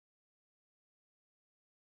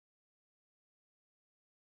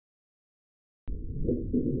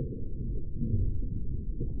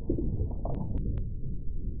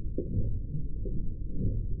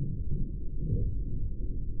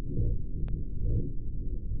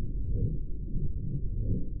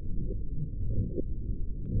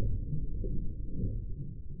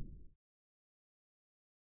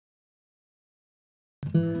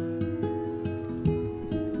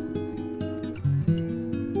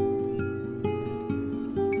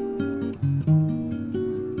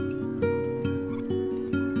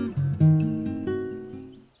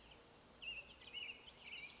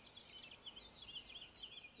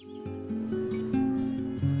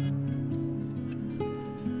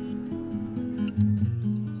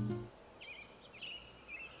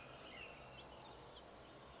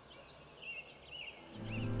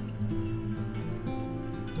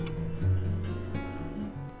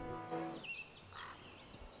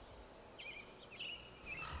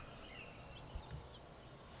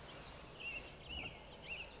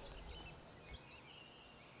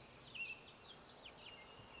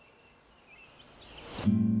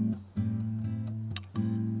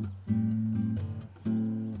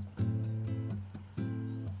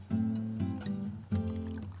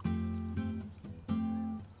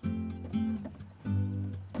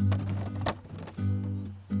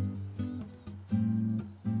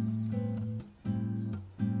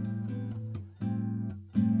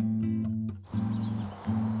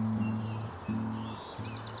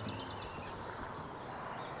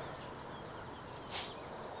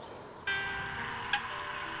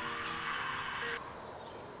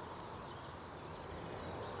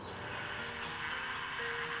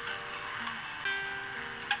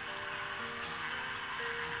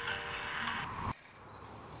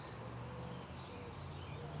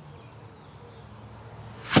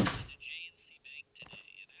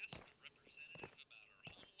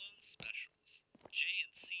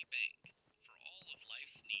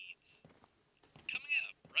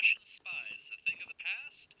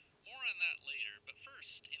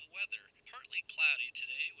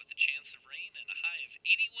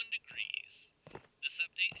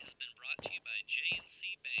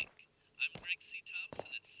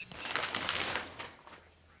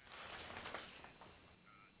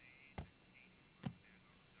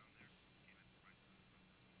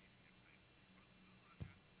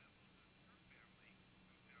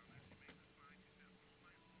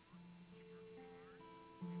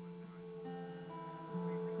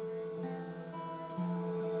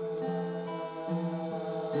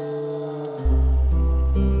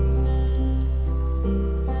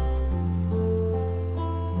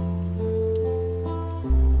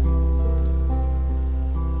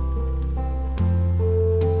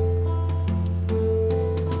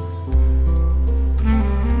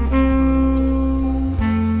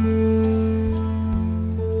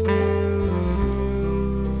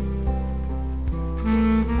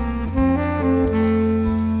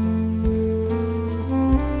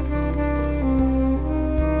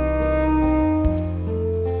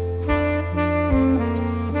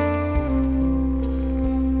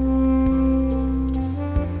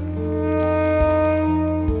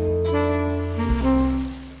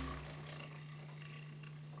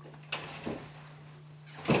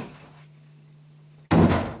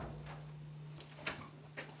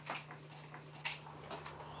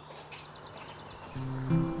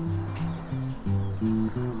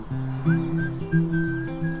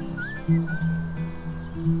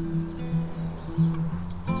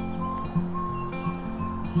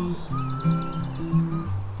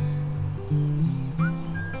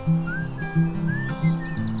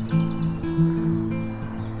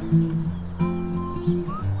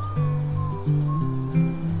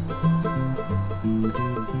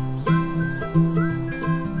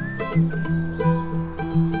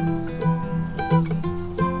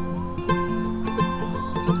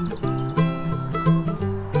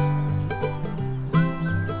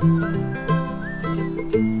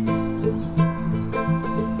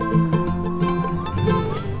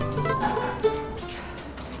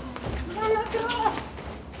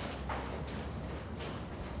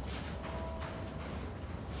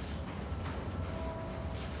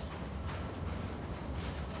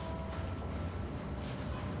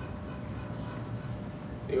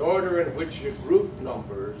The order in which you group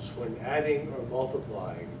numbers when adding or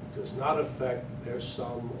multiplying does not affect their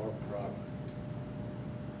sum or product.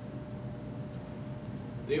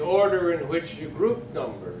 The order in which you group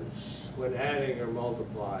numbers when adding or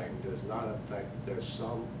multiplying does not affect their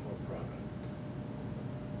sum or product.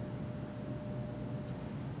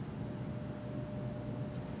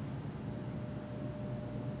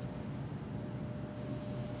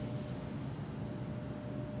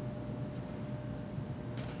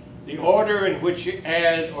 The order in which you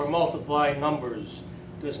add or multiply numbers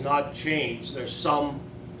does not change their sum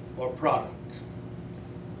or product.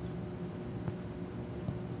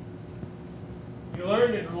 You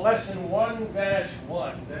learned in lesson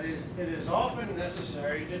 1-1 that it is often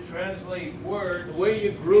necessary to translate words. The way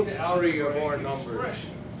you group 3 or more numbers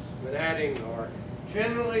when adding or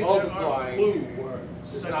generally multiplying clue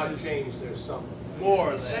words does not change their sum.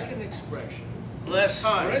 More than. Second expression. Less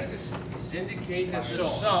Parentheses indicate that the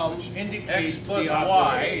sum indicates x plus the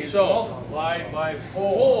y is so multiplied by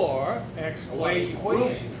 4. X plus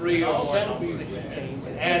group 3 or more numbers contains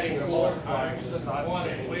adding or multiplying does not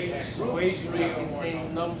change. Group 3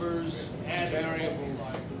 contain numbers and variables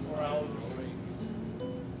or algebra.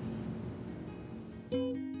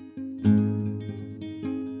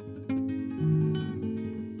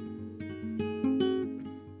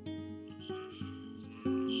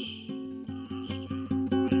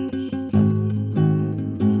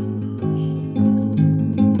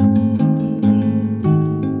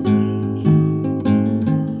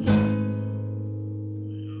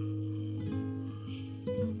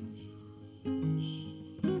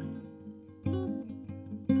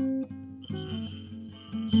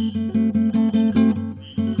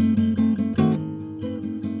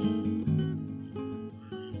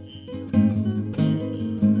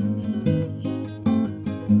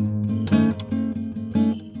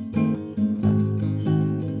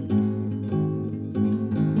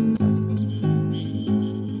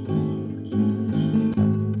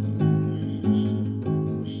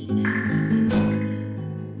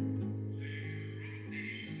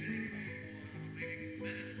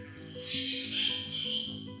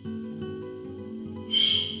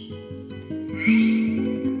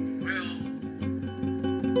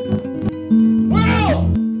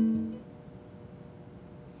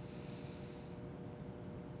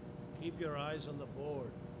 Keep your eyes on the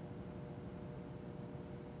board.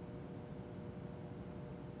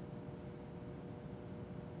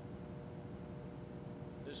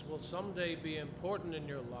 This will someday be important in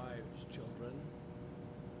your lives, children.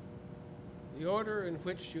 The order in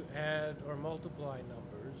which you add or multiply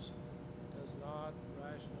numbers does not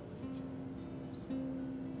rationally